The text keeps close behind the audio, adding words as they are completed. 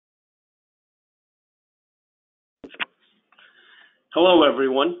Hello,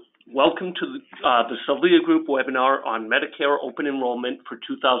 everyone. Welcome to the Sylvia Group webinar on Medicare Open Enrollment for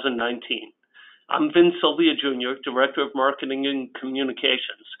 2019. I'm Vin Sylvia Jr., Director of Marketing and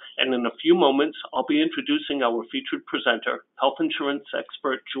Communications, and in a few moments, I'll be introducing our featured presenter, health insurance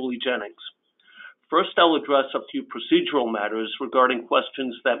expert Julie Jennings. First, I'll address a few procedural matters regarding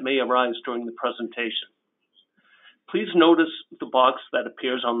questions that may arise during the presentation. Please notice the box that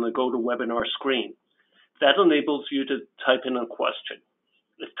appears on the GoToWebinar screen. That enables you to type in a question.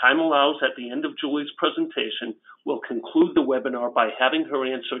 If time allows, at the end of Julie's presentation, we'll conclude the webinar by having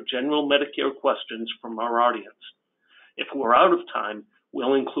her answer general Medicare questions from our audience. If we're out of time,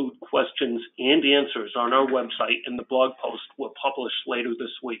 we'll include questions and answers on our website in the blog post we'll publish later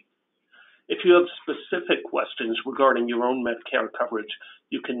this week. If you have specific questions regarding your own Medicare coverage,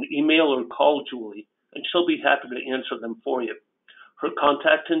 you can email or call Julie, and she'll be happy to answer them for you. Her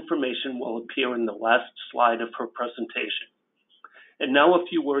contact information will appear in the last slide of her presentation. And now a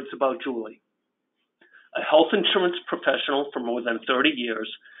few words about Julie. A health insurance professional for more than 30 years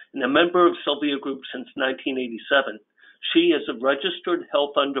and a member of Sylvia Group since 1987, she is a registered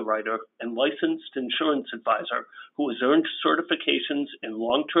health underwriter and licensed insurance advisor who has earned certifications in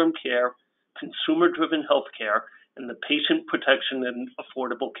long-term care, consumer-driven health care, and the Patient Protection and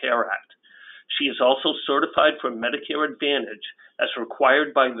Affordable Care Act. She is also certified for Medicare Advantage as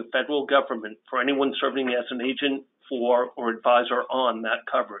required by the federal government for anyone serving as an agent for or advisor on that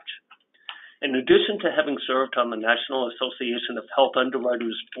coverage. In addition to having served on the National Association of Health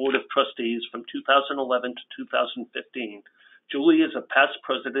Underwriters Board of Trustees from 2011 to 2015, Julie is a past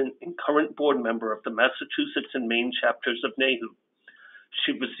president and current board member of the Massachusetts and Maine chapters of NAHU.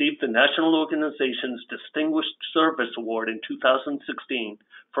 She received the National Organization's Distinguished Service Award in 2016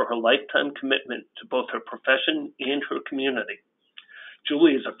 for her lifetime commitment to both her profession and her community.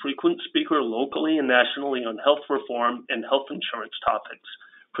 Julie is a frequent speaker locally and nationally on health reform and health insurance topics,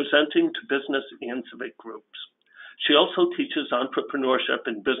 presenting to business and civic groups. She also teaches entrepreneurship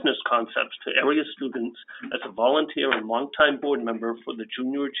and business concepts to area students as a volunteer and longtime board member for the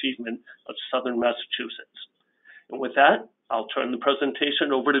Junior Achievement of Southern Massachusetts. And with that, I'll turn the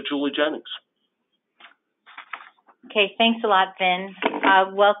presentation over to Julie Jennings. Okay, thanks a lot, Vin.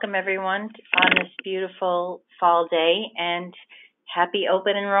 Welcome, everyone, on this beautiful fall day, and happy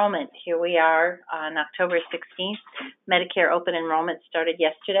open enrollment. Here we are on October 16th. Medicare open enrollment started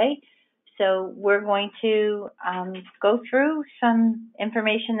yesterday. So we're going to go through some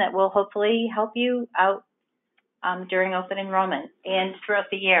information that will hopefully help you out during open enrollment and throughout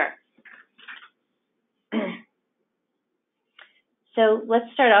the year. So let's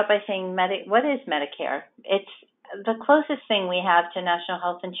start out by saying, what is Medicare? It's the closest thing we have to national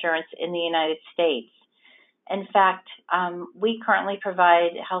health insurance in the United States. In fact, we currently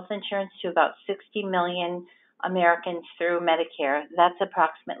provide health insurance to about 60 million Americans through Medicare. That's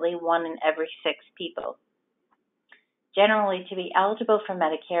approximately 1 in every 6 people. Generally, to be eligible for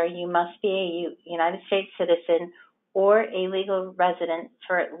Medicare, you must be a United States citizen or a legal resident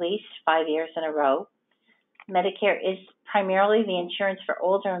for at least 5 years in a row. Medicare is primarily the insurance for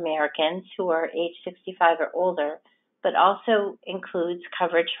older Americans who are age 65 or older, but also includes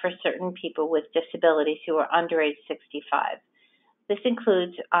coverage for certain people with disabilities who are under age 65. This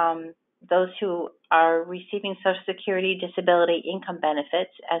includes those who are receiving Social Security Disability Income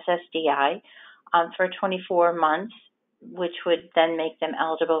Benefits, SSDI, for 24 months, which would then make them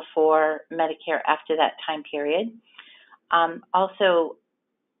eligible for Medicare after that time period. Also,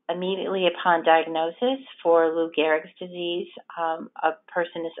 immediately upon diagnosis for Lou Gehrig's disease, a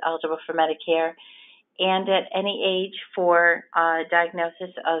person is eligible for Medicare, and at any age for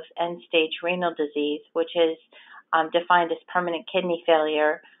diagnosis of end-stage renal disease, which is defined as permanent kidney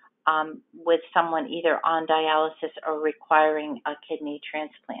failure with someone either on dialysis or requiring a kidney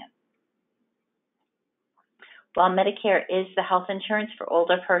transplant. While Medicare is the health insurance for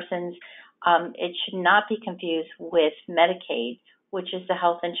older persons, it should not be confused with Medicaid, which is the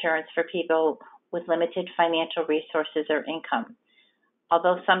health insurance for people with limited financial resources or income.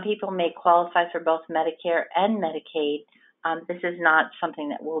 Although some people may qualify for both Medicare and Medicaid, this is not something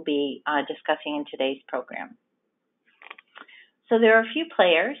that we'll be discussing in today's program. So there are a few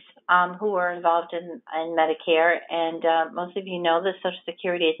players who are involved in Medicare, and most of you know the Social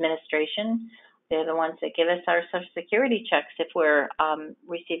Security Administration. They're the ones that give us our Social Security checks if we're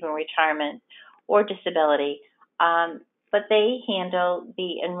receiving retirement or disability. But they handle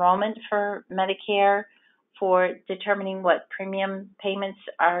the enrollment for Medicare, for determining what premium payments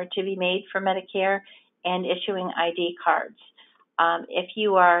are to be made for Medicare, and issuing ID cards. If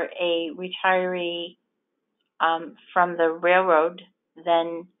you are a retiree from the railroad,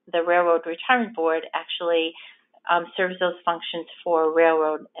 then the Railroad Retirement Board actually serves those functions for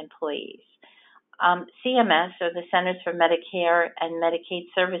railroad employees. CMS, or the Centers for Medicare and Medicaid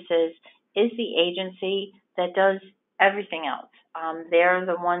Services, is the agency that does everything else. They're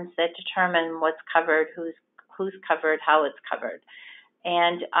the ones that determine what's covered, who's covered, how it's covered,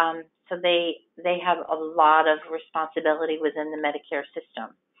 and so they have a lot of responsibility within the Medicare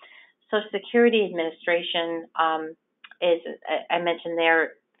system. Social Security Administration is, I mentioned,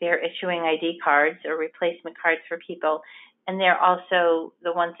 they're issuing ID cards or replacement cards for people. And they're also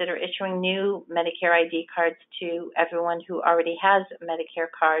the ones that are issuing new Medicare ID cards to everyone who already has a Medicare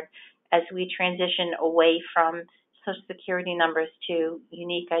card as we transition away from Social Security numbers to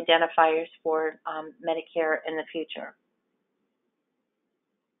unique identifiers for Medicare in the future.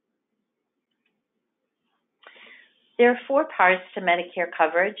 There are 4 parts to Medicare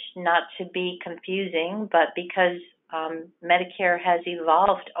coverage, not to be confusing, but because Medicare has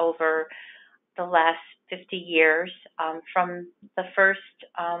evolved over the last 50 years from the first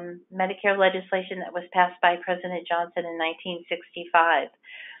Medicare legislation that was passed by President Johnson in 1965.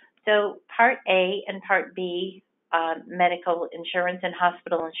 So Part A and Part B, medical insurance and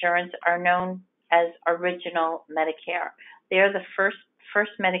hospital insurance, are known as original Medicare. They are the first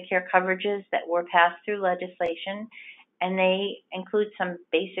Medicare coverages that were passed through legislation, and they include some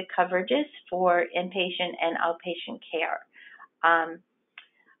basic coverages for inpatient and outpatient care.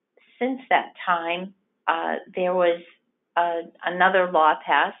 Since that time, there was another law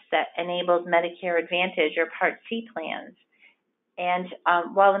passed that enabled Medicare Advantage or Part C plans. And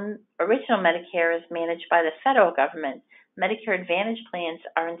while the original Medicare is managed by the federal government, Medicare Advantage plans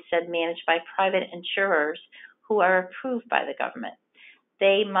are instead managed by private insurers who are approved by the government.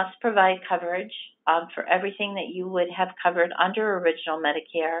 They must provide coverage for everything that you would have covered under original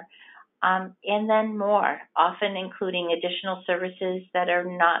Medicare, and then more, often including additional services that are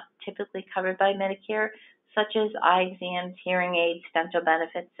not typically covered by Medicare, such as eye exams, hearing aids, dental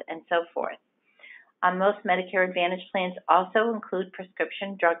benefits, and so forth. Most Medicare Advantage plans also include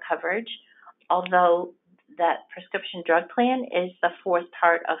prescription drug coverage, although that prescription drug plan is the 4th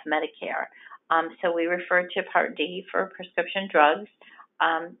part of Medicare. So we refer to Part D for prescription drugs,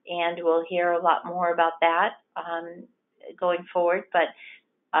 and we'll hear a lot more about that going forward. But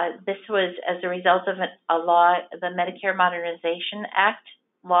this was as a result of a law, the Medicare Modernization Act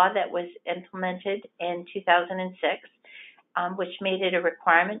law that was implemented in 2006, which made it a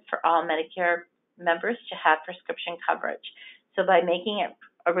requirement for all Medicare members to have prescription coverage. So by making it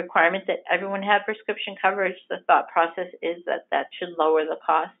a requirement that everyone have prescription coverage, the thought process is that that should lower the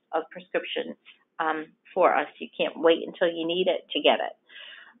cost of prescription for us. You can't wait until you need it to get it.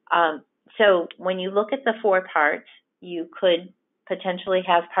 So when you look at the 4 parts, you could potentially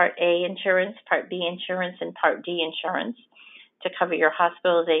have Part A insurance, Part B insurance, and Part D insurance to cover your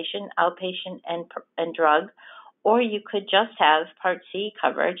hospitalization, outpatient, and drug. Or you could just have Part C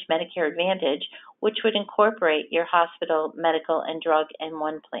coverage, Medicare Advantage, which would incorporate your hospital, medical, and drug in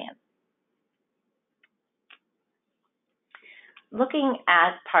one plan. Looking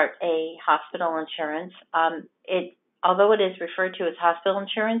at Part A, hospital insurance, although it is referred to as hospital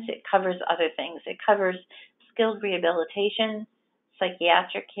insurance, it covers other things. It covers skilled rehabilitation,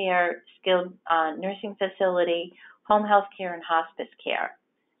 psychiatric care, skilled nursing facility, home health care, and hospice care.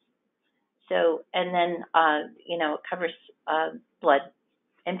 So, and then, it covers blood,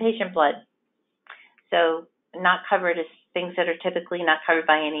 inpatient blood. So not covered is things that are typically not covered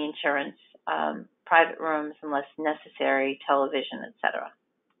by any insurance, private rooms unless necessary, television, etc.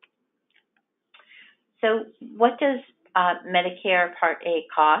 So what does Medicare Part A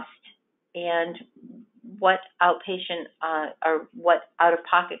cost, and what outpatient or what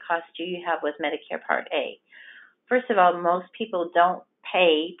out-of-pocket costs do you have with Medicare Part A? First of all, most people don't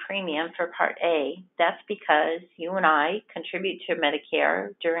pay premium for Part A. That's because you and I contribute to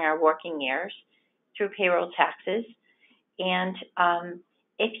Medicare during our working years through payroll taxes. And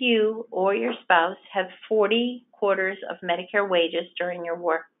if you or your spouse have 40 quarters of Medicare wages during your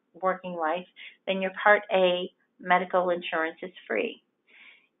working life, then your Part A medical insurance is free.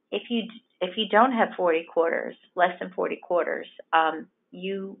 If you don't have 40 quarters, less than 40 quarters,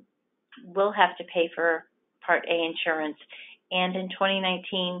 you will have to pay for Part A insurance. And in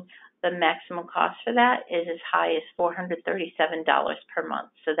 2019, the maximum cost for that is as high as $437 per month.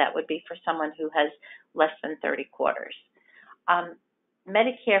 So that would be for someone who has less than 30 quarters.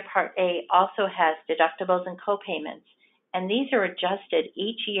 Medicare Part A also has deductibles and copayments, and these are adjusted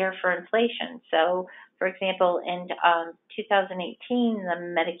each year for inflation. So, for example, in 2018, the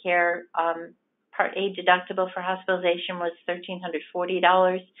Medicare Part A deductible for hospitalization was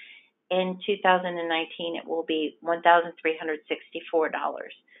 $1,340. In 2019, it will be $1,364.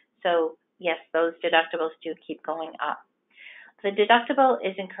 So yes, those deductibles do keep going up. The deductible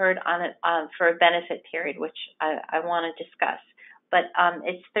is incurred for a benefit period, which I want to discuss. But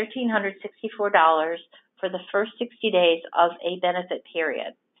it's $1,364 for the first 60 days of a benefit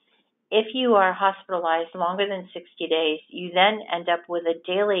period. If you are hospitalized longer than 60 days, you then end up with a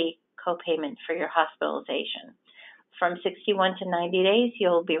daily copayment for your hospitalization. From 61 to 90 days,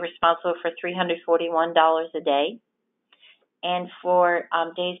 you'll be responsible for $341 a day. And for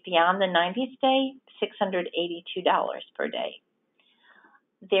days beyond the 90th day, $682 per day.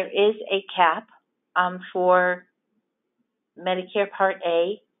 There is a cap for Medicare Part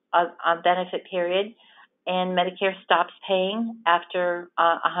A on benefit period, and Medicare stops paying after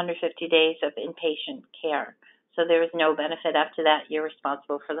 150 days of inpatient care. So there is no benefit after that. You're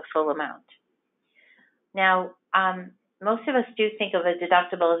responsible for the full amount. Now, most of us do think of a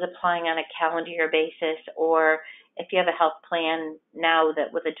deductible as applying on a calendar year basis, or if you have a health plan now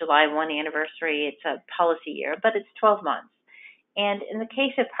that with a July 1 anniversary, it's a policy year, but it's 12 months. And in the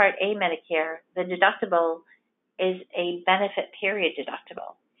case of Part A Medicare, the deductible is a benefit period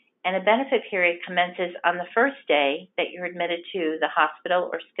deductible. And a benefit period commences on the first day that you're admitted to the hospital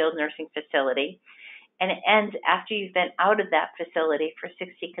or skilled nursing facility, and it ends after you've been out of that facility for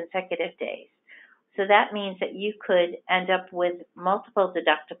 60 consecutive days. So that means that you could end up with multiple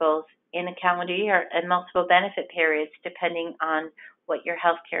deductibles in a calendar year and multiple benefit periods depending on what your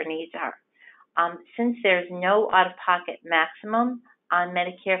healthcare needs are. Since there's no out-of-pocket maximum on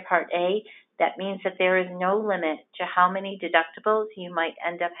Medicare Part A, that means that there is no limit to how many deductibles you might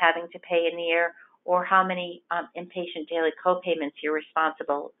end up having to pay in the year or how many inpatient daily co-payments you're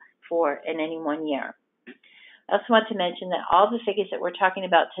responsible for in any one year. I also want to mention that all the figures that we're talking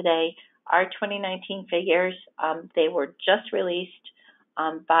about today are 2019 figures. They were just released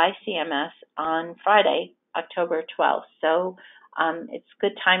by CMS on Friday, October 12th. So it's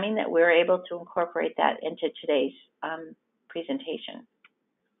good timing that we're able to incorporate that into today's presentation.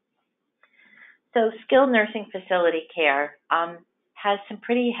 So skilled nursing facility care has some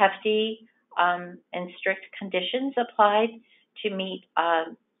pretty hefty and strict conditions applied to meet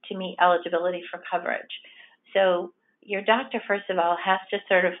eligibility for coverage. So your doctor, first of all, has to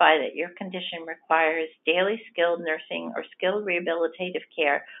certify that your condition requires daily skilled nursing or skilled rehabilitative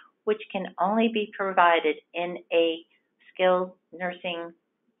care, which can only be provided in a skilled nursing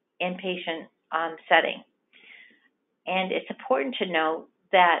inpatient setting. And it's important to note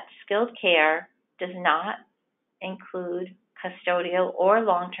that skilled care does not include custodial or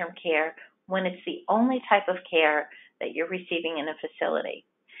long-term care when it's the only type of care that you're receiving in a facility.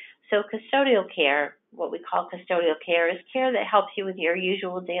 So custodial care, what we call custodial care, is care that helps you with your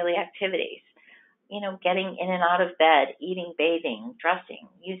usual daily activities. You know, getting in and out of bed, eating, bathing, dressing,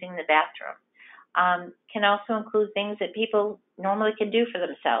 using the bathroom. Can also include things that people normally can do for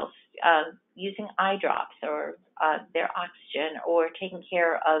themselves, using eye drops or their oxygen or taking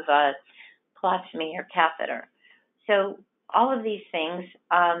care of a colostomy or catheter. So all of these things,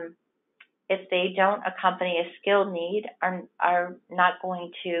 if they don't accompany a skilled need, are not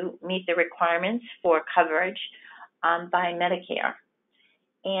going to meet the requirements for coverage by Medicare.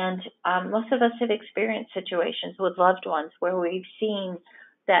 And most of us have experienced situations with loved ones where we've seen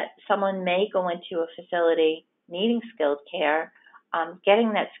that someone may go into a facility needing skilled care,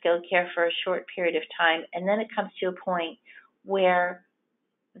 getting that skilled care for a short period of time, and then it comes to a point where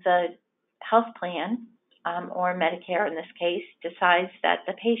the health plan, or Medicare in this case, decides that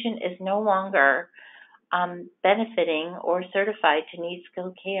the patient is no longer benefiting or certified to need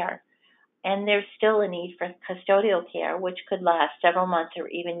skilled care. And there's still a need for custodial care, which could last several months or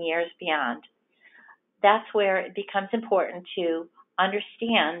even years beyond. That's where it becomes important to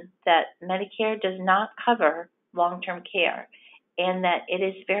understand that Medicare does not cover long-term care, and that it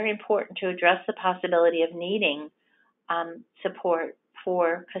is very important to address the possibility of needing support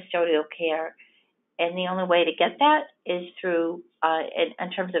for custodial care. And the only way to get that is through,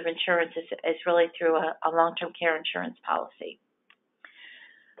 in terms of insurance, is really through a long-term care insurance policy.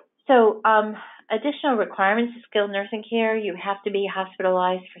 So additional requirements of skilled nursing care: you have to be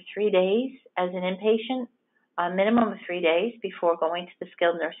hospitalized for 3 days as an inpatient, a minimum of 3 days before going to the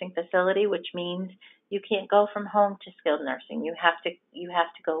skilled nursing facility, which means you can't go from home to skilled nursing. You have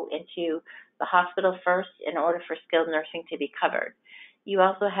to go into the hospital first in order for skilled nursing to be covered. You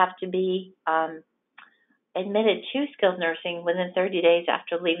also have to be admitted to skilled nursing within 30 days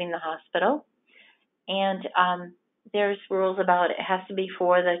after leaving the hospital. And there's rules about it has to be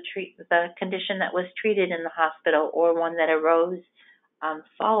for the condition that was treated in the hospital or one that arose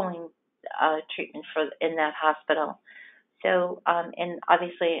following treatment in that hospital. So, and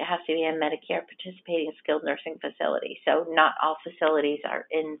obviously it has to be a Medicare participating skilled nursing facility. So not all facilities are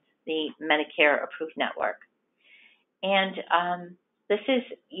in the the Medicare approved network. And this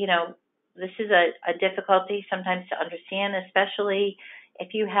is a difficulty sometimes to understand, especially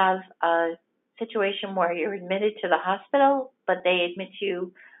if you have a situation where you're admitted to the hospital, but they admit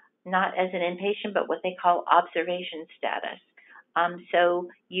you not as an inpatient, but what they call observation status. So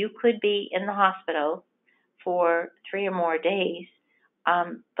you could be in the hospital for 3 or more days,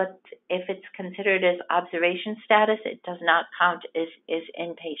 but if it's considered as observation status, it does not count as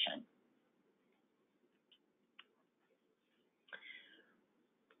inpatient.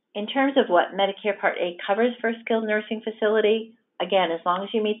 In terms of what Medicare Part A covers for a skilled nursing facility, again, as long as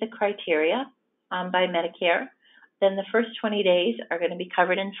you meet the criteria by Medicare, then the first 20 days are going to be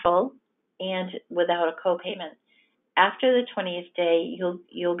covered in full and without a copayment. After the 20th day,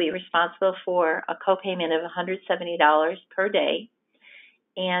 you'll be responsible for a copayment of $170 per day,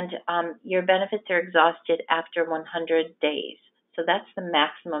 and your benefits are exhausted after 100 days. So that's the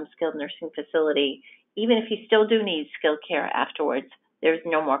maximum skilled nursing facility. Even if you still do need skilled care afterwards, there's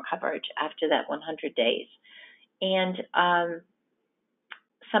no more coverage after that 100 days. And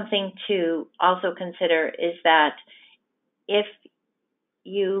something to also consider is that this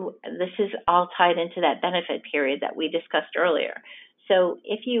is all tied into that benefit period that we discussed earlier. So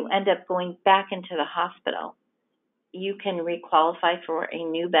if you end up going back into the hospital, you can requalify for a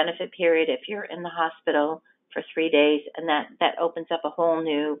new benefit period if you're in the hospital for 3 days, and that opens up a whole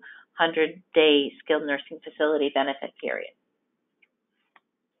new 100-day skilled nursing facility benefit period.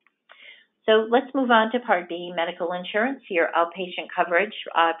 So let's move on to Part B, medical insurance, your outpatient coverage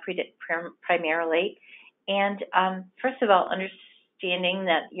primarily. And first of all, understanding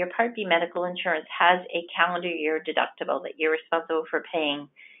that your Part B medical insurance has a calendar year deductible that you're responsible for paying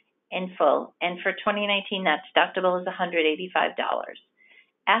in full. And for 2019, that deductible is $185.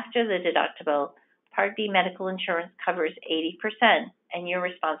 After the deductible, Part B medical insurance covers 80%, and you're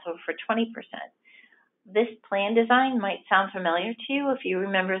responsible for 20%. This plan design might sound familiar to you if you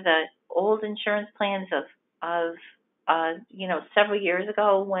remember the old insurance plans of several years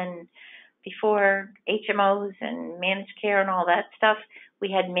ago, when before HMOs and managed care and all that stuff,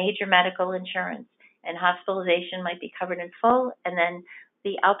 we had major medical insurance, and hospitalization might be covered in full, and then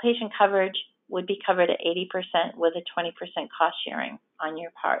the outpatient coverage would be covered at 80% with a 20% cost sharing on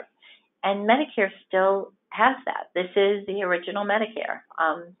your part. And Medicare still has that. This is the original Medicare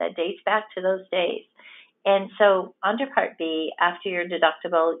that dates back to those days. And so under Part B, after your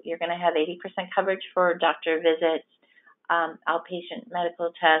deductible, you're going to have 80% coverage for doctor visits, outpatient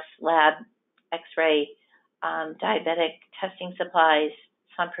medical tests, lab, x-ray, diabetic testing supplies,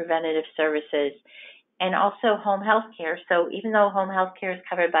 some preventative services, and also home health care. So even though home health care is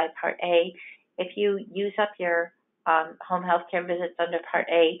covered by Part A, if you use up your home health care visits under Part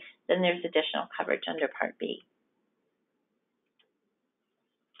A, then there's additional coverage under Part B.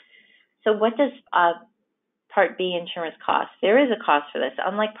 So what does Part B insurance cost? There is a cost for this.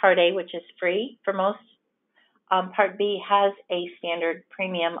 Unlike Part A, which is free for most, Part B has a standard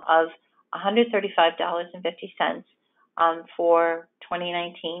premium of $135.50 for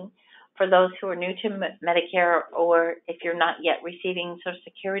 2019. For those who are new to Medicare, or if you're not yet receiving Social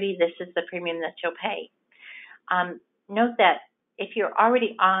Security, this is the premium that you'll pay. Note that if you're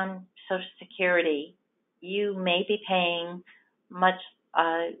already on Social Security, you may be paying much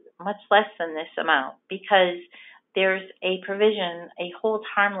less than this amount, because there's a provision, a hold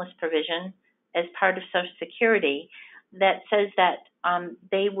harmless provision as part of Social Security that says that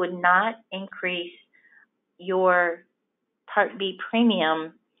they would not increase your Part B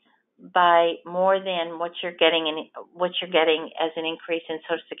premium by more than what you're getting as an increase in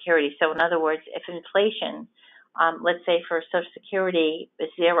Social Security. So in other words, if inflation, let's say for Social Security is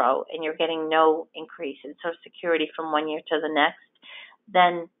 0 and you're getting no increase in Social Security from one year to the next,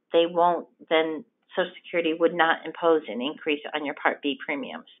 then Social Security would not impose an increase on your Part B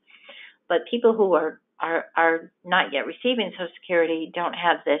premiums. But people who are not yet receiving Social Security don't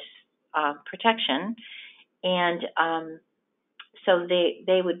have this protection, and so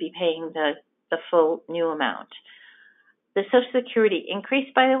they would be paying the full new amount. The Social Security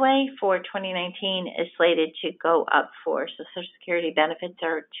increase, by the way, for 2019 is slated to go up for. So Social Security benefits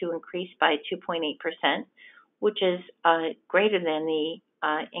are to increase by 2.8%, which is greater than the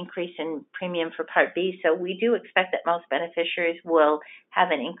increase in premium for Part B. So we do expect that most beneficiaries will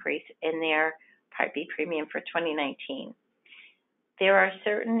have an increase in their Part B premium for 2019. There are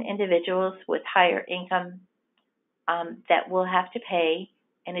certain individuals with higher income that will have to pay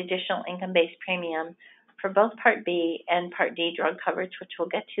an additional income-based premium for both Part B and Part D drug coverage, which we'll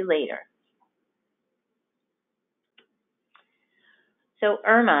get to later. So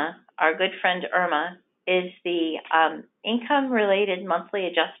IRMA, our good friend IRMA, is the income-related monthly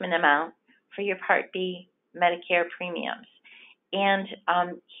adjustment amount for your Part B Medicare premiums. And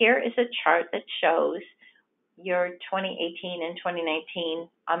here is a chart that shows your 2018 and 2019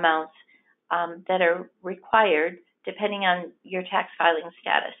 amounts that are required depending on your tax filing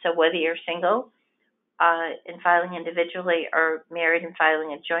status. So whether you're single and filing individually or married and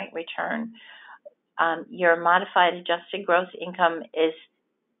filing a joint return, your modified adjusted gross income is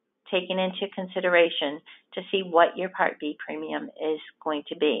taken into consideration to see what your Part B premium is going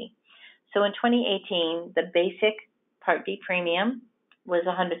to be. So in 2018, the basic Part B premium was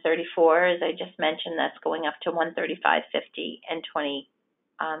 $134, as I just mentioned. That's going up to $135.50 in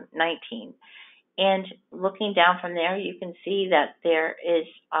 2019. And looking down from there, you can see that there is,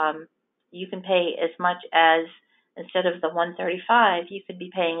 you can pay as much as, instead of the $135, you could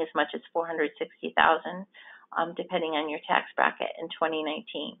be paying as much as $460,000, depending on your tax bracket in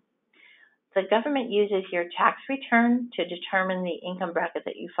 2019. The government uses your tax return to determine the income bracket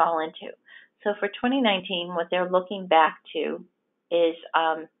that you fall into. So for 2019, what they're looking back to is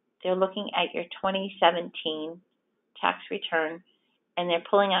they're looking at your 2017 tax return, and they're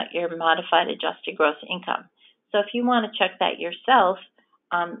pulling out your modified adjusted gross income. So if you want to check that yourself,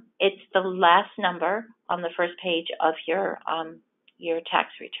 it's the last number on the first page of your tax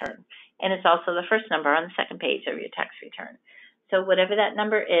return, and it's also the first number on the second page of your tax return. So whatever that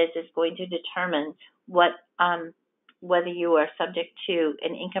number is going to determine what whether you are subject to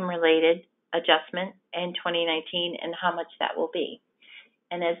an income-related adjustment in 2019 and how much that will be.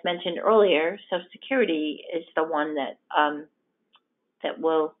 And as mentioned earlier, Social Security is the one that that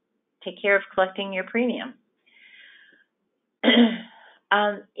will take care of collecting your premium.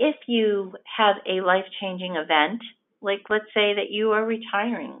 If you have a life-changing event, like let's say that you are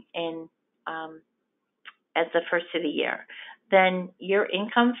retiring in at the first of the year, then your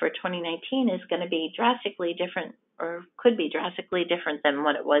income for 2019 is going to be drastically different, or could be drastically different than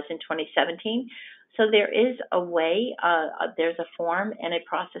what it was in 2017. So there is a way, there's a form and a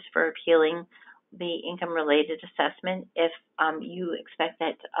process for appealing the income-related assessment if you expect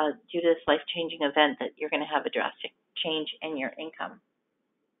that due to this life-changing event that you're going to have a drastic change in your income.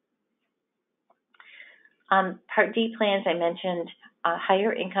 Part D plans, I mentioned,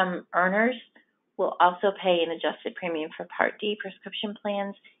 higher income earners will also pay an adjusted premium for Part D prescription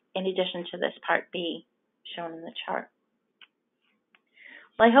plans in addition to this Part B shown in the chart.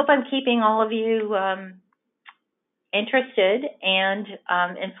 Well, I hope I'm keeping all of you interested and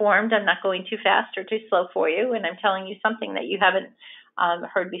informed. I'm not going too fast or too slow for you, and I'm telling you something that you haven't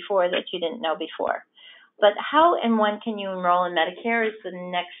heard before, that you didn't know before. But how and when can you enroll in Medicare is the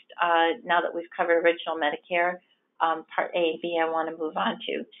next, now that we've covered original Medicare, Part A and B, I want to move on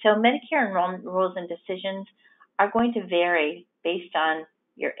to. So Medicare enrollment rules and decisions are going to vary based on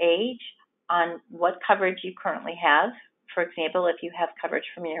your age, on what coverage you currently have. For example, if you have coverage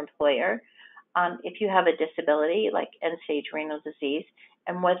from your employer, if you have a disability like end-stage renal disease,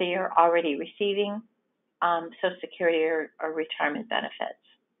 and whether you're already receiving Social Security or retirement benefits.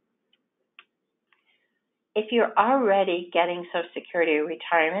 If you're already getting Social Security or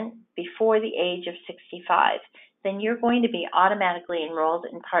retirement before the age of 65, then you're going to be automatically enrolled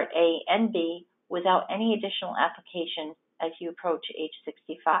in Part A and B without any additional application as you approach age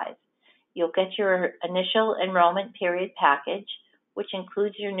 65. You'll get your initial enrollment period package, which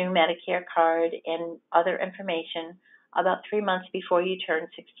includes your new Medicare card and other information, about 3 months before you turn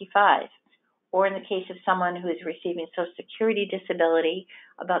 65. Or in the case of someone who is receiving Social Security disability,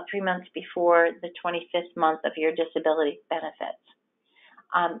 about 3 months before the 25th month of your disability benefits.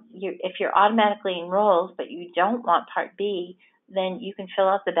 If you're automatically enrolled but you don't want Part B, then you can fill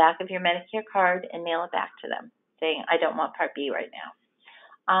out the back of your Medicare card and mail it back to them, saying, I don't want Part B right now.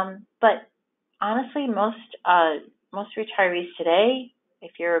 But honestly, most retirees today,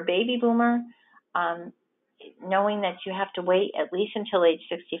 if you're a baby boomer, knowing that you have to wait at least until age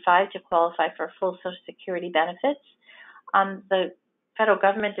 65 to qualify for full Social Security benefits, the federal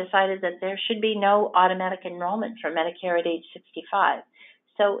government decided that there should be no automatic enrollment for Medicare at age 65.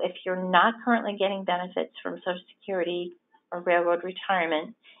 So if you're not currently getting benefits from Social Security or railroad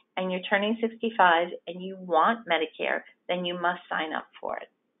retirement, and you're turning 65 and you want Medicare, then you must sign up for it.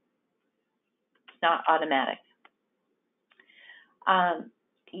 It's not automatic.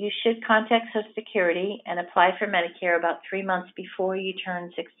 You should contact Social Security and apply for Medicare about 3 months before you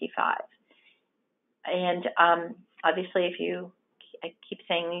turn 65. And obviously, I keep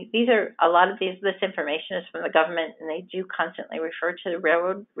saying these are a lot of this information is from the government, and they do constantly refer to the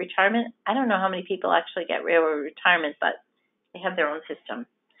railroad retirement. I don't know how many people actually get railroad retirement, but they have their own system.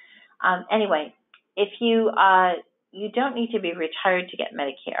 Anyway, if you don't need to be retired to get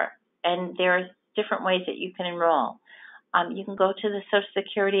Medicare, and there's different ways that you can enroll. You can go to the Social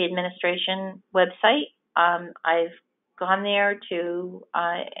Security Administration website. I've gone there to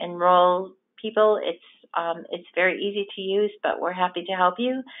enroll people. It's very easy to use, but we're happy to help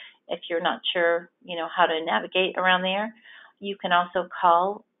you if you're not sure, how to navigate around there. You can also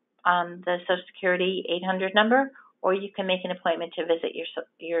call the Social Security 800 number, or you can make an appointment to visit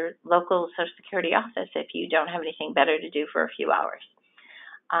your local Social Security office if you don't have anything better to do for a few hours.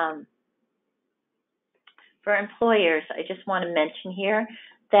 For employers, I just want to mention here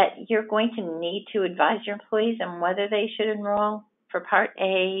that you're going to need to advise your employees on whether they should enroll for Part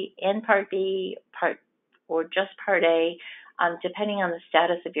A and Part B, or just Part A, depending on the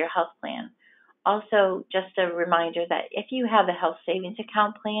status of your health plan. Also, just a reminder that if you have a health savings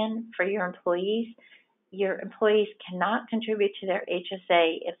account plan for your employees cannot contribute to their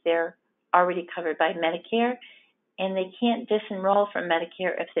HSA if they're already covered by Medicare, and they can't disenroll from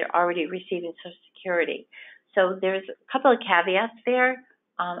Medicare if they're already receiving Social Security. So there's a couple of caveats there.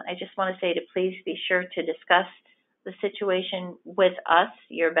 I just want to say to please be sure to discuss the situation with us,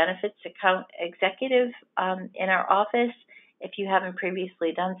 your benefits account executive in our office, if you haven't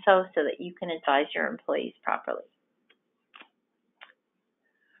previously done so that you can advise your employees properly.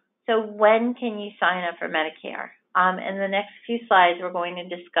 So when can you sign up for Medicare? In the next few slides, we're going to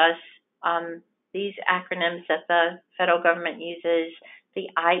discuss these acronyms that the federal government uses: the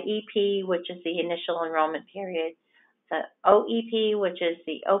IEP, which is the initial enrollment period, the OEP, which is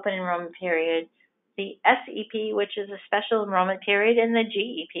the open enrollment period, the SEP, which is a special enrollment period, and the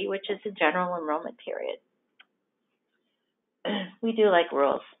GEP, which is the general enrollment period. We do like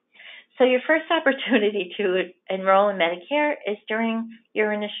rules. So your first opportunity to enroll in Medicare is during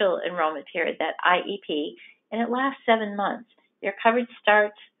your initial enrollment period, that IEP, and it lasts 7 months. Your coverage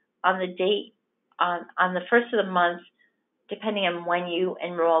starts on the date, on the first of the month, depending on when you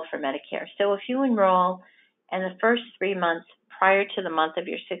enroll for Medicare. So if you enroll in the first 3 months prior to the month of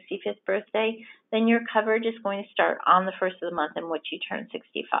your 65th birthday, then your coverage is going to start on the first of the month in which you turn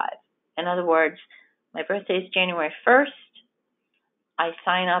 65. In other words, my birthday is January 1st. I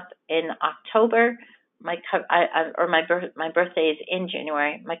sign up in October. My birthday is in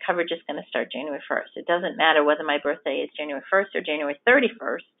January. My coverage is going to start January 1st. It doesn't matter whether my birthday is January 1st or January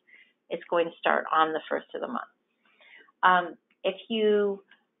 31st. It's going to start on the first of the month. If you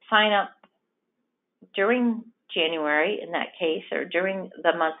sign up during January, in that case, or during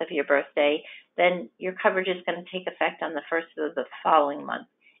the month of your birthday, then your coverage is going to take effect on the first of the following month.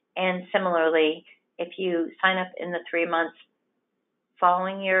 And similarly, if you sign up in the 3 months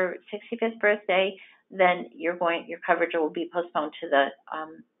following your 65th birthday, then your coverage will be postponed to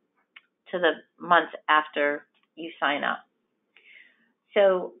the month after you sign up.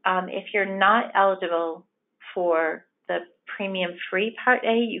 So if you're not eligible for the premium-free Part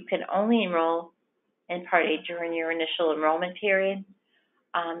A, you can only enroll in Part A during your initial enrollment period.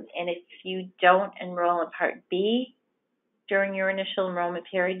 And if you don't enroll in Part B during your initial enrollment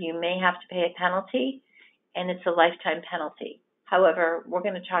period, you may have to pay a penalty, and it's a lifetime penalty. However, we're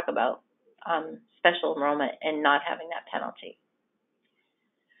going to talk about special enrollment and not having that penalty.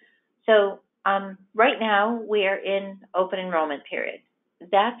 So right now we are in open enrollment period.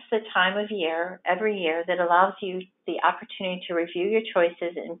 That's the time of year, every year, that allows you the opportunity to review your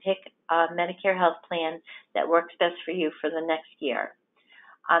choices and pick a Medicare health plan that works best for you for the next year.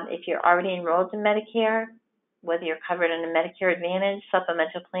 If you're already enrolled in Medicare, whether you're covered in a Medicare Advantage,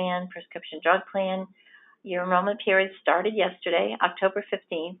 supplemental plan, prescription drug plan, your enrollment period started yesterday, October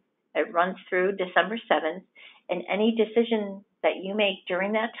 15th. It runs through December 7th, and any decision that you make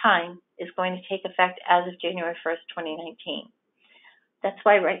during that time is going to take effect as of January 1st, 2019. That's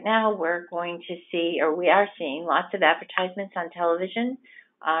why right now we're going to see, or we are seeing, lots of advertisements on television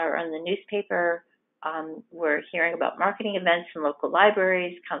or on the newspaper. We're hearing about marketing events in local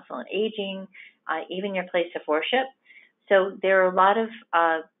libraries, council on aging, even your place of worship. So there are a lot of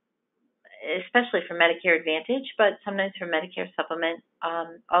especially for Medicare Advantage, but sometimes for Medicare Supplement,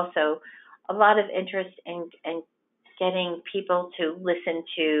 also a lot of interest in getting people to listen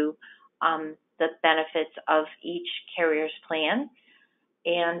to the benefits of each carrier's plan.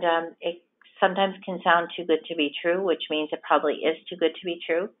 And it sometimes can sound too good to be true, which means it probably is too good to be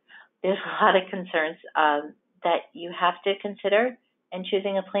true. There's a lot of concerns that you have to consider in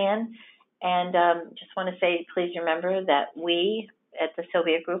choosing a plan. And just want to say, please remember that we at the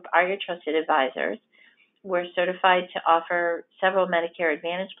Sylvia Group are your trusted advisors. We're certified to offer several Medicare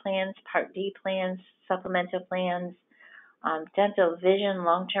Advantage plans, Part D plans, supplemental plans, dental, vision,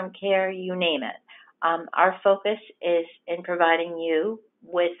 long-term care, you name it. Our focus is in providing you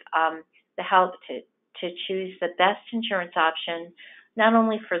with the help to choose the best insurance option not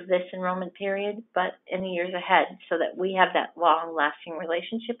only for this enrollment period, but in the years ahead, so that we have that long-lasting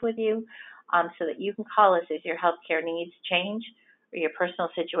relationship with you, so that you can call us as your healthcare needs change or your personal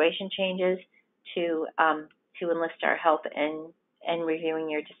situation changes to enlist our help in reviewing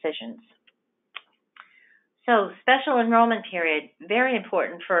your decisions. So, special enrollment period, very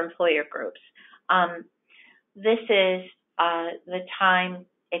important for employer groups. This is the time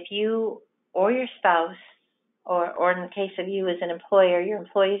if you or your spouse, or in the case of you as an employer, your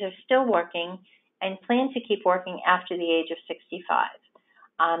employees are still working and plan to keep working after the age of 65.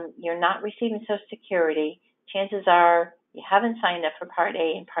 You're not receiving Social Security. Chances are you haven't signed up for Part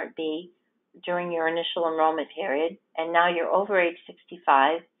A and Part B during your initial enrollment period, and now you're over age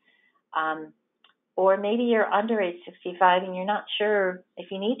 65. Or maybe you're under age 65 and you're not sure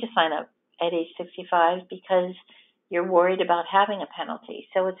if you need to sign up at age 65 because you're worried about having a penalty.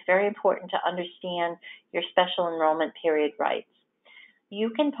 So it's very important to understand your special enrollment period rights. You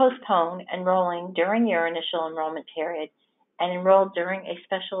can postpone enrolling during your initial enrollment period and enroll during a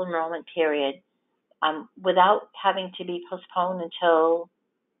special enrollment period without having to be postponed until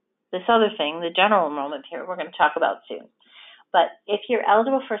this other thing, the general enrollment period, we're going to talk about soon. But if you're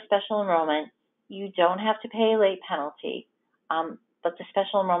eligible for special enrollment, you don't have to pay a late penalty, but the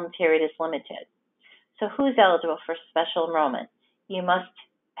special enrollment period is limited. So who's eligible for special enrollment? You must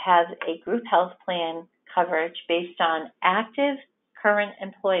have a group health plan coverage based on active current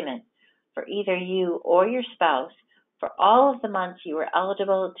employment for either you or your spouse for all of the months you were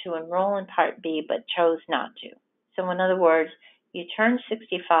eligible to enroll in Part B but chose not to. So in other words, you turned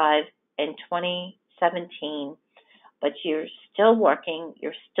 65 in 2017, but you're still working,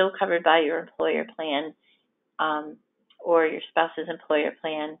 you're still covered by your employer plan or your spouse's employer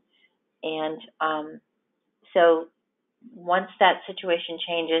plan, and so once that situation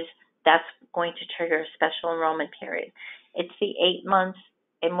changes, that's going to trigger a special enrollment period. It's the 8 months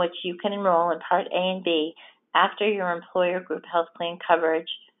in which you can enroll in Part A and B after your employer group health plan coverage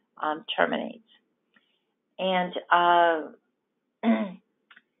terminates. And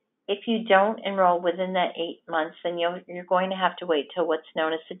if you don't enroll within that 8 months, then you're going to have to wait till what's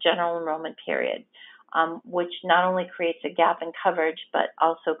known as the general enrollment period, which not only creates a gap in coverage, but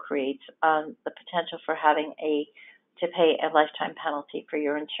also creates the potential for having to pay a lifetime penalty for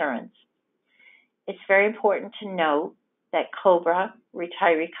your insurance. It's very important to note that COBRA,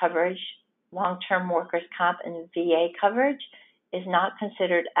 retiree coverage, long-term workers' comp, and VA coverage is not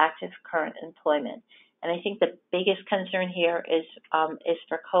considered active current employment. And I think the biggest concern here is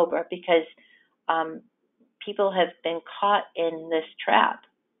for COBRA, because people have been caught in this trap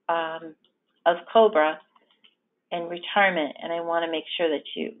of COBRA and retirement, and I want to make sure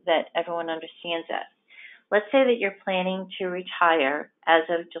that everyone understands that. Let's say that you're planning to retire as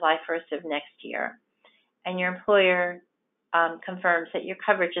of July 1st of next year, and your employer confirms that your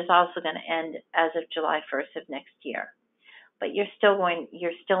coverage is also going to end as of July 1st of next year. But you're still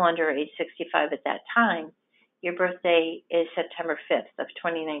under age 65 at that time. Your birthday is September 5th of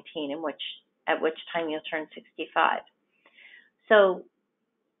 2019, at which time you'll turn 65. So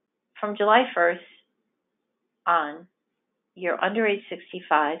from July 1st on, you're under age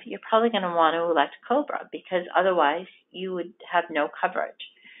 65, you're probably going to want to elect COBRA, because otherwise you would have no coverage.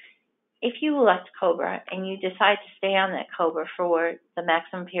 If you elect COBRA and you decide to stay on that COBRA for the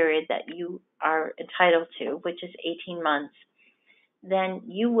maximum period that you are entitled to, which is 18 months, then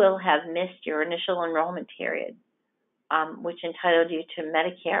you will have missed your initial enrollment period, which entitled you to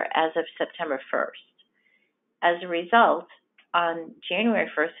Medicare as of September 1st. As a result, on January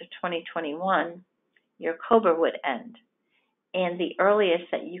 1st of 2021, your COBRA would end. And the earliest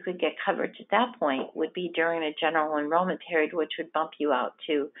that you could get coverage at that point would be during a general enrollment period, which would bump you out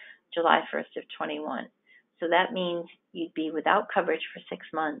to July 1st of 21. So that means you'd be without coverage for 6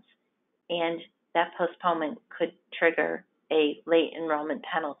 months, and that postponement could trigger a late enrollment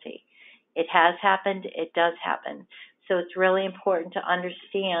penalty. It has happened. It does happen. So it's really important to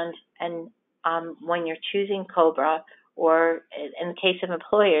understand, and when you're choosing COBRA, or in the case of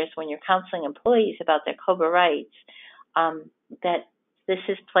employers, when you're counseling employees about their COBRA rights, that this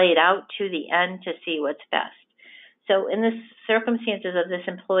is played out to the end to see what's best. So in the circumstances of this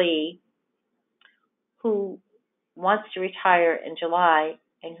employee who wants to retire in July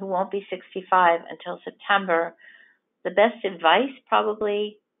and who won't be 65 until September, the best advice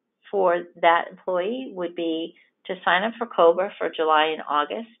probably for that employee would be to sign up for COBRA for July and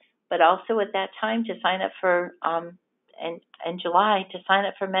August, but also at that time to sign up for, in July, to sign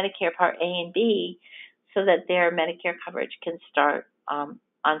up for Medicare Part A and B, so that their Medicare coverage can start on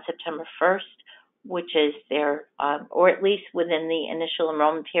September 1st, which is their, or at least within the initial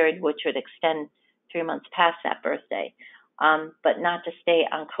enrollment period, which would extend 3 months past that birthday. but not to stay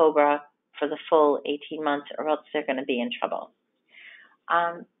on COBRA for the full 18 months or else they're going to be in trouble.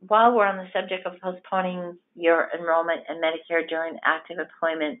 While we're on the subject of postponing your enrollment in Medicare during active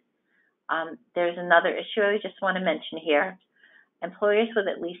employment, there's another issue I just want to mention here. Employers with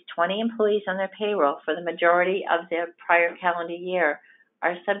at least 20 employees on their payroll for the majority of their prior calendar year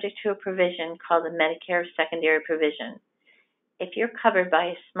are subject to a provision called the Medicare secondary provision. If you're covered by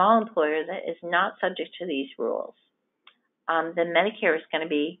a small employer that is not subject to these rules, then Medicare is going to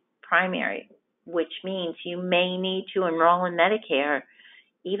be primary, which means you may need to enroll in Medicare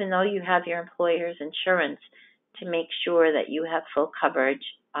even though you have your employer's insurance to make sure that you have full coverage,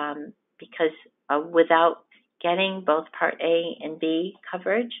 because without getting both Part A and B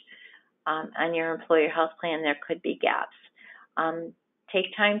coverage on your employer health plan, there could be gaps.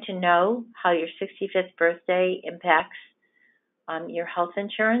 Take time to know how your 65th birthday impacts your health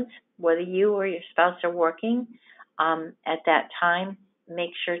insurance, whether you or your spouse are working at that time.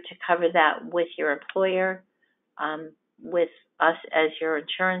 Make sure to cover that with your employer, with us as your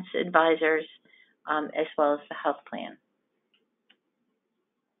insurance advisors, as well as the health plan.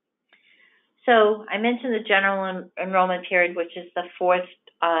 So I mentioned the general enrollment period, which is the fourth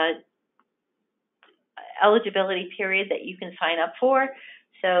eligibility period that you can sign up for.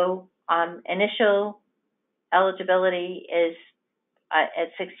 So initial eligibility is at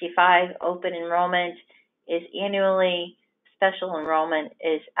 65, open enrollment is annually, special enrollment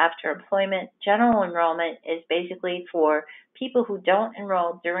is after employment. General enrollment is basically for people who don't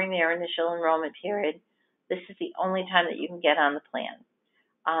enroll during their initial enrollment period. This is the only time that you can get on the plan.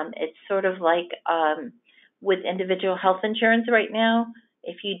 It's sort of like with individual health insurance right now.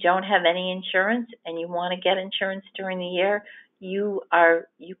 If you don't have any insurance and you want to get insurance during the year, you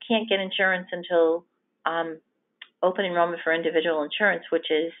can't get insurance until open enrollment for individual insurance, which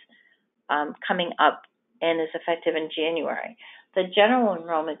is coming up and is effective in January. The general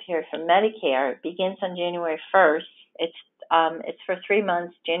enrollment period for Medicare begins on January 1st. It's for 3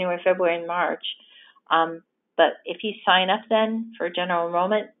 months, January, February, and March. But if you sign up then for general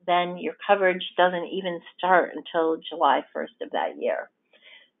enrollment, then your coverage doesn't even start until July 1st of that year.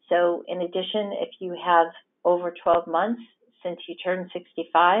 So in addition, if you have over 12 months since you turned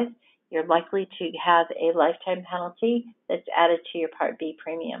 65, you're likely to have a lifetime penalty that's added to your Part B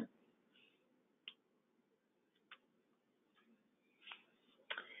premium.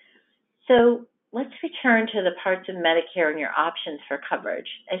 So let's return to the parts of Medicare and your options for coverage.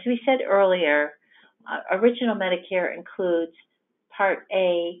 As we said earlier, original Medicare includes Part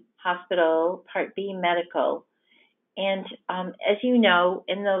A, hospital, Part B, medical. And as you know,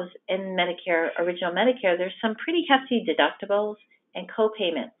 in Medicare, original Medicare, there's some pretty hefty deductibles and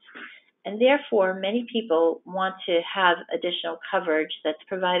co-payments. And therefore, many people want to have additional coverage that's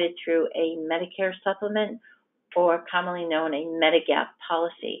provided through a Medicare supplement, or commonly known a Medigap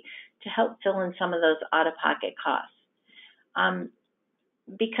policy, to help fill in some of those out-of-pocket costs.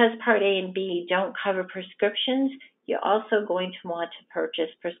 Because Part A and B don't cover prescriptions, you're also going to want to purchase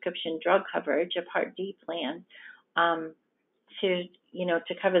prescription drug coverage, a Part D plan,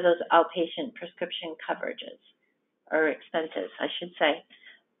 to cover those outpatient prescription coverages, or expenses, I should say.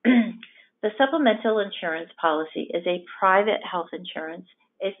 The supplemental insurance policy is a private health insurance.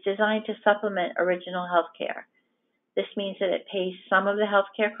 It's designed to supplement original health care. This means that it pays some of the health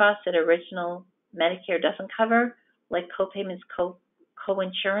care costs that original Medicare doesn't cover, like co-payments,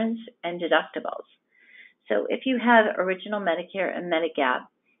 co-insurance, and deductibles. So if you have original Medicare and Medigap,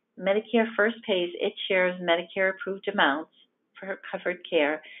 Medicare first pays its share of Medicare-approved amounts for covered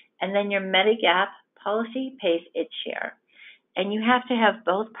care, and then your Medigap policy pays its share. And you have to have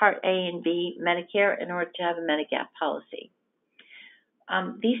both Part A and B Medicare in order to have a Medigap policy.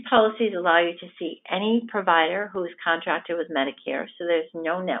 These policies allow you to see any provider who is contracted with Medicare, so there's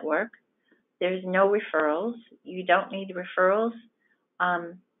no network, there's no referrals, you don't need referrals,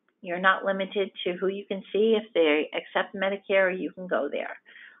 you're not limited to who you can see. If they accept Medicare, you can go there,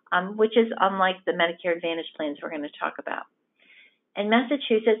 which is unlike the Medicare Advantage plans we're going to talk about. In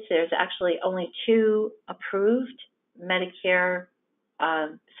Massachusetts, there's actually only 2 approved Medicare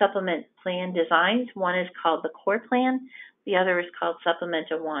supplement plan designs. One is called the Core Plan. The other is called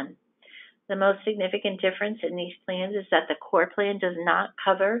Supplemental 1. The most significant difference in these plans is that the Core Plan does not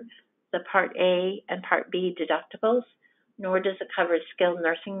cover the Part A and Part B deductibles, nor does it cover skilled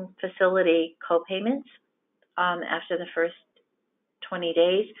nursing facility co-payments after the first 20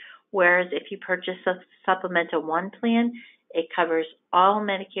 days, whereas if you purchase a Supplemental 1 plan, it covers all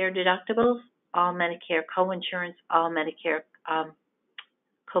Medicare deductibles, all Medicare co-insurance, all Medicare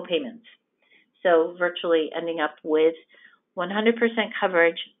co-payments. So virtually ending up with 100%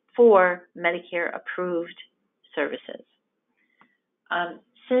 coverage for Medicare-approved services.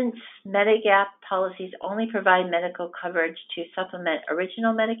 Since Medigap policies only provide medical coverage to supplement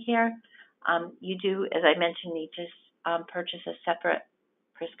original Medicare, you do, as I mentioned, need to purchase a separate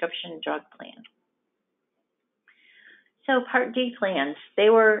prescription drug plan. So Part D plans, they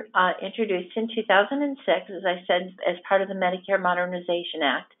were introduced in 2006, as I said, as part of the Medicare Modernization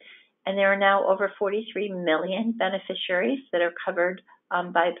Act, and there are now over 43 million beneficiaries that are covered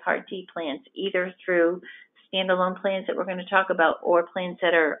by Part D plans, either through standalone plans that we're going to talk about or plans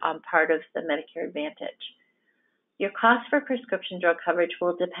that are part of the Medicare Advantage. Your cost for prescription drug coverage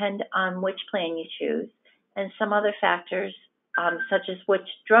will depend on which plan you choose and some other factors such as which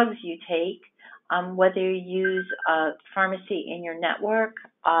drugs you take, whether you use a pharmacy in your network,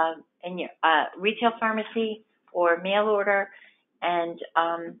 in your retail pharmacy or mail order, and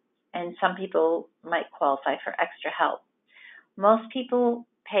some people might qualify for extra help. Most people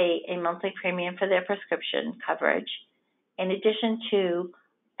pay a monthly premium for their prescription coverage, in addition to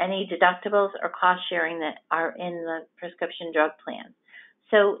any deductibles or cost sharing that are in the prescription drug plan.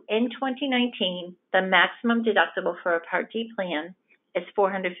 So in 2019, the maximum deductible for a Part D plan is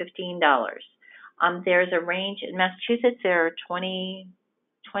 $415. There's a range. In Massachusetts, there are 20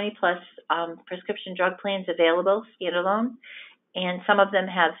 plus prescription drug plans available, standalone, and some of them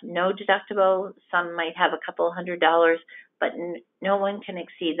have no deductible. Some might have a couple $100, but no one can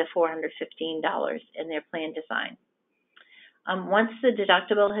exceed the $415 in their plan design. Once the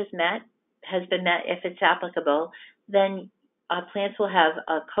deductible has been met, if it's applicable, then plans will have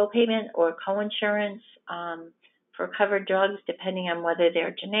a copayment or coinsurance for covered drugs, depending on whether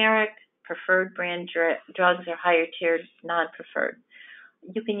they're generic, preferred brand drugs, or higher tiered non-preferred.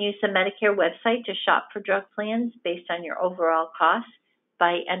 You can use the Medicare website to shop for drug plans based on your overall costs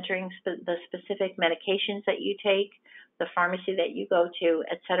by entering the specific medications that you take, the pharmacy that you go to,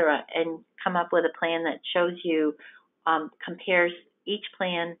 etc., and come up with a plan that shows you, compares each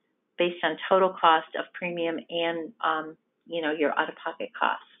plan based on total cost of premium and your out-of-pocket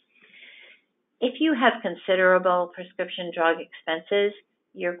costs. If you have considerable prescription drug expenses,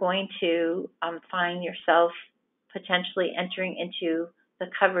 you're going to find yourself potentially entering into the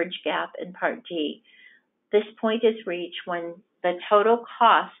coverage gap in Part D. This point is reached when the total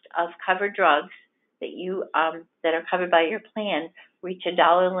cost of covered drugs that are covered by your plan reach a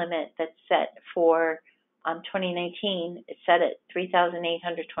dollar limit that's set for 2019. It's set at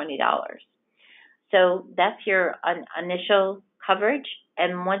 $3,820. So that's your initial coverage,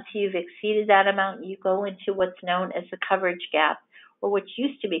 and once you've exceeded that amount, you go into what's known as the coverage gap, or what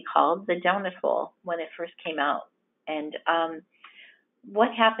used to be called the donut hole when it first came out. And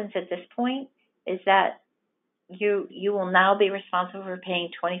what happens at this point is that you will now be responsible for paying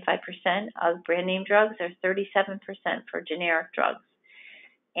 25% of brand name drugs or 37% for generic drugs.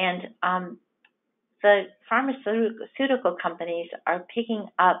 And the pharmaceutical companies are picking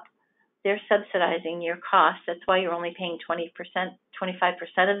up, they're subsidizing your costs. That's why you're only paying 25%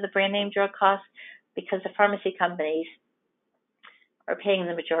 of the brand name drug costs, because the pharmacy companies are paying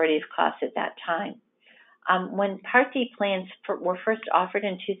the majority of costs at that time. When Part D plans were first offered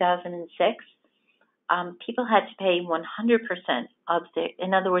in 2006, people had to pay 100% of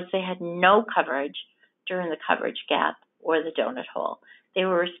in other words, they had no coverage during the coverage gap or the donut hole. They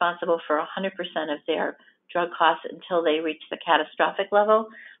were responsible for 100% of their drug costs until they reached the catastrophic level.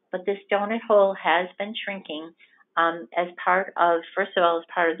 But this donut hole has been shrinking as part of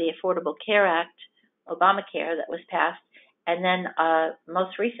the Affordable Care Act, Obamacare, that was passed. And then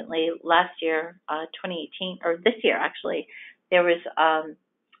most recently, last year, 2018, or this year actually, there was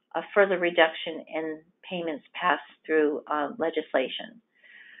a further reduction in payments passed through legislation.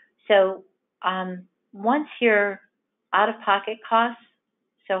 So once your out-of-pocket costs,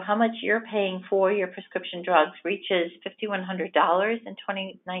 so how much you're paying for your prescription drugs, reaches $5,100 in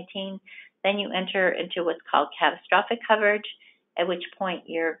 2019, then you enter into what's called catastrophic coverage, at which point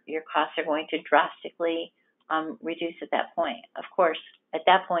your costs are going to drastically reduce at that point. Of course, at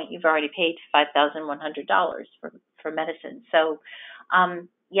that point, you've already paid $5,100 for medicine. So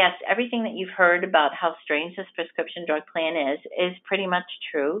yes, everything that you've heard about how strange this prescription drug plan is pretty much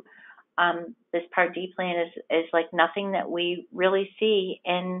true. This Part D plan is like nothing that we really see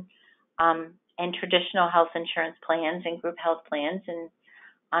in traditional health insurance plans and group health plans. And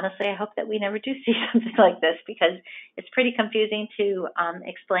honestly, I hope that we never do see something like this, because it's pretty confusing to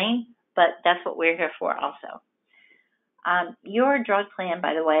explain, but that's what we're here for also. Your drug plan,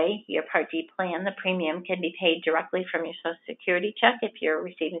 by the way, your Part D plan, the premium can be paid directly from your Social Security check if you're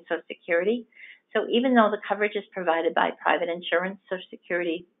receiving Social Security. So even though the coverage is provided by private insurance, Social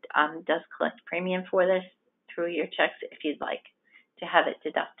Security does collect premium for this through your checks if you'd like to have it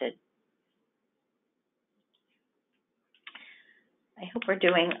deducted. I hope we're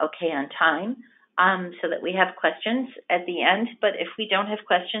doing okay on time, so that we have questions at the end. But if we don't have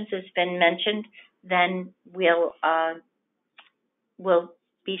questions, as been mentioned, then we'll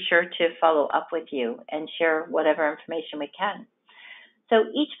be sure to follow up with you and share whatever information we can. So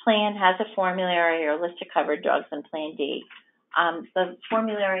each plan has a formulary or list of covered drugs in Plan D. The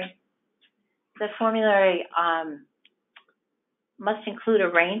formulary must include a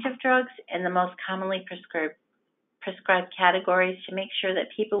range of drugs and the most commonly prescribed categories to make sure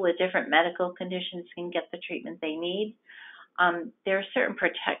that people with different medical conditions can get the treatment they need. There are certain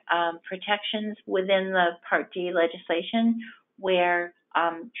protections within the Part D legislation where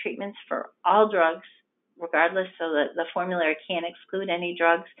treatments for all drugs, regardless, so that the formulary can't exclude any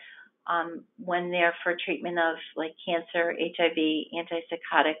drugs when they're for treatment of like cancer, HIV,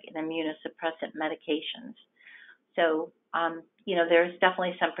 antipsychotic, and immunosuppressant medications. So, there's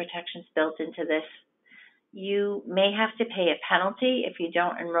definitely some protections built into this. You may have to pay a penalty if you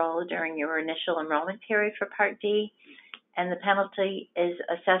don't enroll during your initial enrollment period for Part D, and the penalty is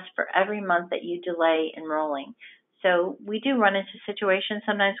assessed for every month that you delay enrolling. So we do run into situations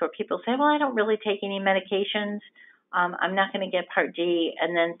sometimes where people say, well, I don't really take any medications. I'm not going to get Part D.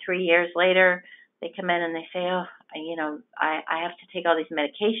 And then 3 years later, they come in and they say, oh, I have to take all these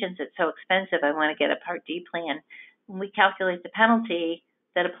medications. It's so expensive. I want to get a Part D plan. And we calculate the penalty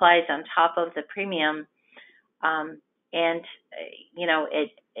that applies on top of the premium.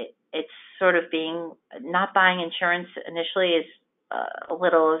 It's sort of being, not buying insurance initially is a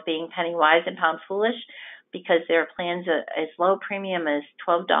little of being penny wise and pound foolish, because there are plans as low premium as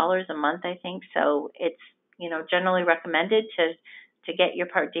 $12 a month, I think. So it's, generally recommended to get your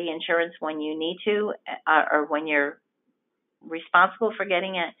Part D insurance when you need to, or when you're responsible for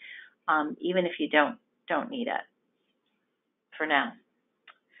getting it, even if you don't need it for now.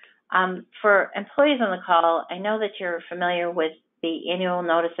 For employees on the call, I know that you're familiar with the annual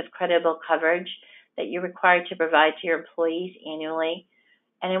notice of credible coverage that you're required to provide to your employees annually.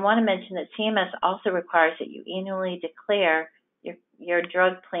 And I want to mention that CMS also requires that you annually declare your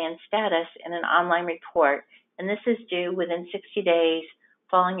drug plan status in an online report, and this is due within 60 days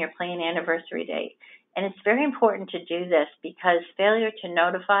following your plan anniversary date. And it's very important to do this because failure to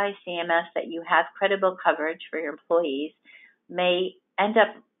notify CMS that you have credible coverage for your employees may end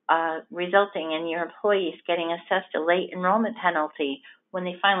up resulting in your employees getting assessed a late enrollment penalty when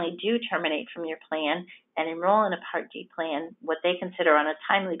they finally do terminate from your plan and enroll in a Part D plan, what they consider on a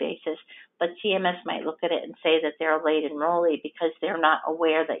timely basis, but CMS might look at it and say that they're a late enrollee because they're not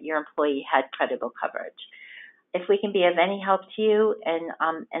aware that your employee had credible coverage. If we can be of any help to you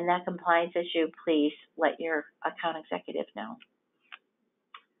and that compliance issue, please let your account executive know.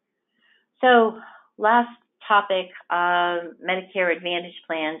 So last topic, Medicare Advantage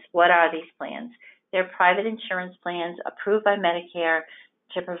plans. What are these plans? They're private insurance plans approved by Medicare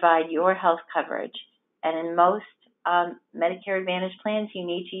to provide your health coverage. And in most Medicare Advantage plans, you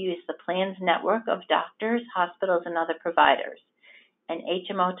need to use the plan's network of doctors, hospitals, and other providers. In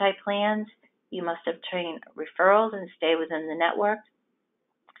HMO type plans, you must obtain referrals and stay within the network.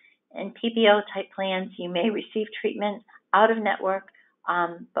 In PPO type plans, you may receive treatment out of network,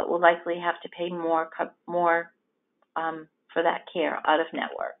 but will likely have to pay more for that care out of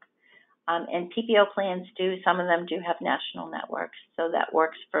network. And PPO plans some of them do have national networks, so that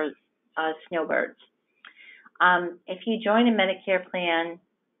works for snowbirds. If you join a Medicare plan,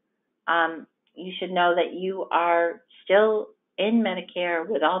 you should know that you are still in Medicare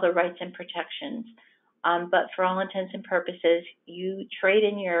with all the rights and protections, but for all intents and purposes, you trade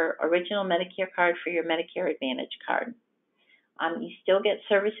in your original Medicare card for your Medicare Advantage card. You still get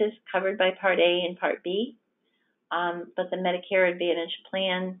services covered by Part A and Part B, but the Medicare Advantage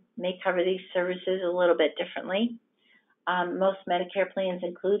plan may cover these services a little bit differently. Most Medicare plans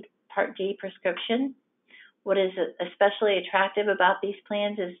include Part D prescription. What is especially attractive about these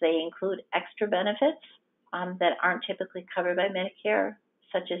plans is they include extra benefits that aren't typically covered by Medicare,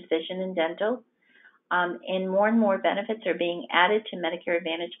 such as vision and dental. And more benefits are being added to Medicare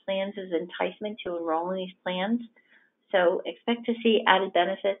Advantage plans as enticement to enroll in these plans. So expect to see added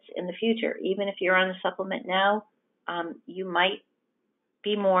benefits in the future. Even if you're on the supplement now, you might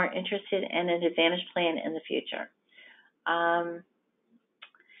be more interested in an Advantage plan in the future.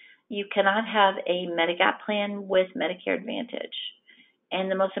 You cannot have a Medigap plan with Medicare Advantage. And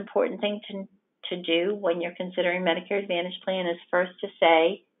the most important thing to do when you're considering Medicare Advantage plan is first to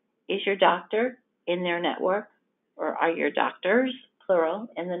say, is your doctor in their network, or are your doctors, plural,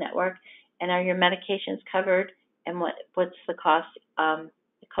 in the network, and are your medications covered, and what's the cost,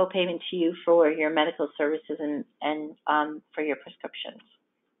 copayment to you for your medical services and for your prescriptions.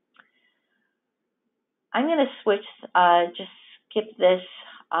 I'm going to switch just skip this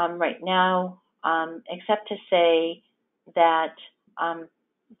right now, except to say that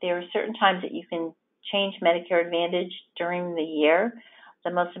there are certain times that you can change Medicare Advantage during the year.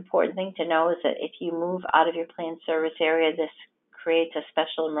 The most important thing to know is that if you move out of your plan service area, this creates a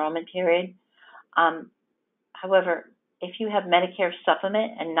special enrollment period. However, if you have Medicare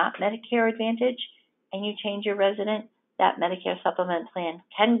Supplement and not Medicare Advantage, and you change your resident, that Medicare Supplement plan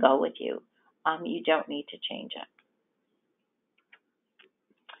can go with you. You don't need to change it.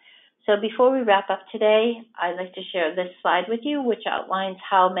 So before we wrap up today, I'd like to share this slide with you, which outlines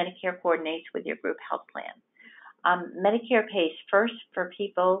how Medicare coordinates with your group health plan. Medicare pays first for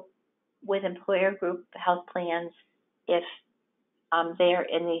people with employer group health plans if they are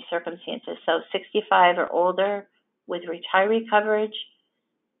in these circumstances. So 65 or older with retiree coverage,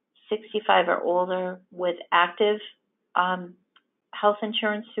 65 or older with active health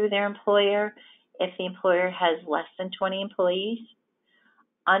insurance through their employer if the employer has less than 20 employees,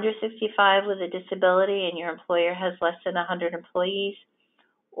 under 65 with a disability and your employer has less than 100 employees,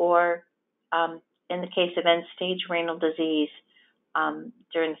 or in the case of end-stage renal disease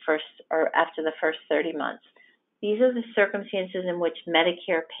during the first or after the first 30 months. These are the circumstances in which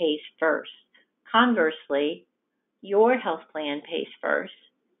Medicare pays first. Conversely, your health plan pays first.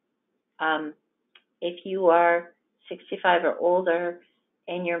 If you are 65 or older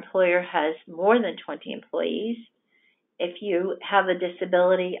and your employer has more than 20 employees, if you have a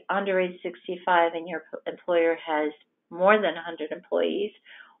disability under age 65 and your employer has more than 100 employees,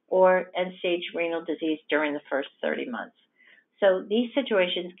 or end-stage renal disease during the first 30 months. So these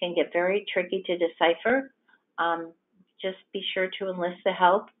situations can get very tricky to decipher. Just be sure to enlist the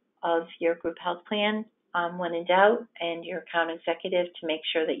help of your group health plan when in doubt, and your account executive to make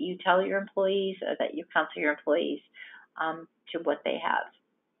sure that you tell your employees or that you counsel your employees to what they have.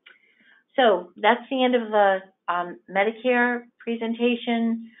 So that's the end of the Medicare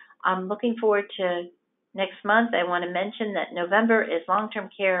presentation. I'm looking forward to next month. I want to mention that November is Long-Term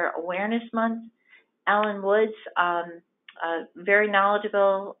Care Awareness Month. Alan Woods, a very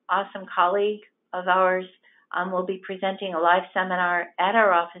knowledgeable, awesome colleague of ours, will be presenting a live seminar at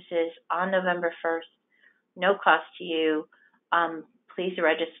our offices on November 1st. No cost to you. Please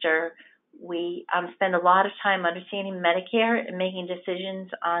register. We spend a lot of time understanding Medicare and making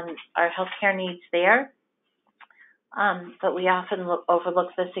decisions on our healthcare needs there. But we often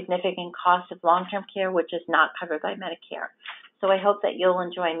overlook the significant cost of long-term care, which is not covered by Medicare. So I hope that you'll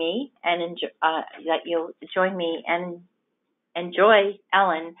enjoy me and that you'll join me and enjoy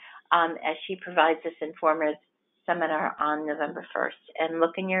Ellen as she provides this informative seminar on November 1st. And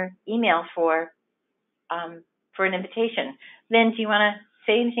look in your email for an invitation. Vin, do you want to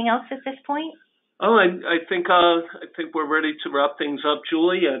say anything else at this point? Oh, I think we're ready to wrap things up,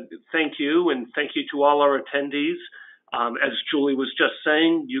 Julie. Thank you, and thank you to all our attendees. As Julie was just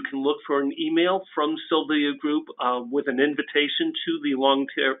saying, you can look for an email from Sylvia Group with an invitation to the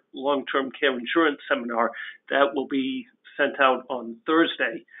long-term care insurance seminar that will be sent out on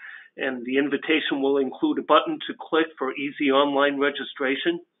Thursday. And the invitation will include a button to click for easy online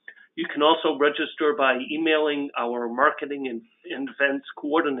registration. You can also register by emailing our marketing and events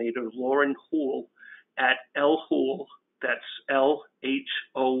coordinator, Lauren Houle, at lhoule, that's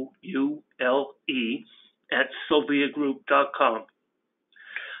LHOULE, at sylviagroup.com.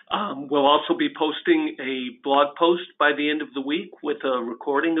 We'll also be posting a blog post by the end of the week with a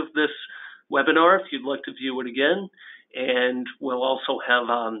recording of this webinar if you'd like to view it again. And we'll also have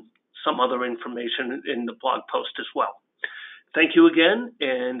some other information in the blog post as well. Thank you again,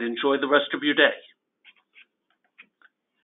 and enjoy the rest of your day.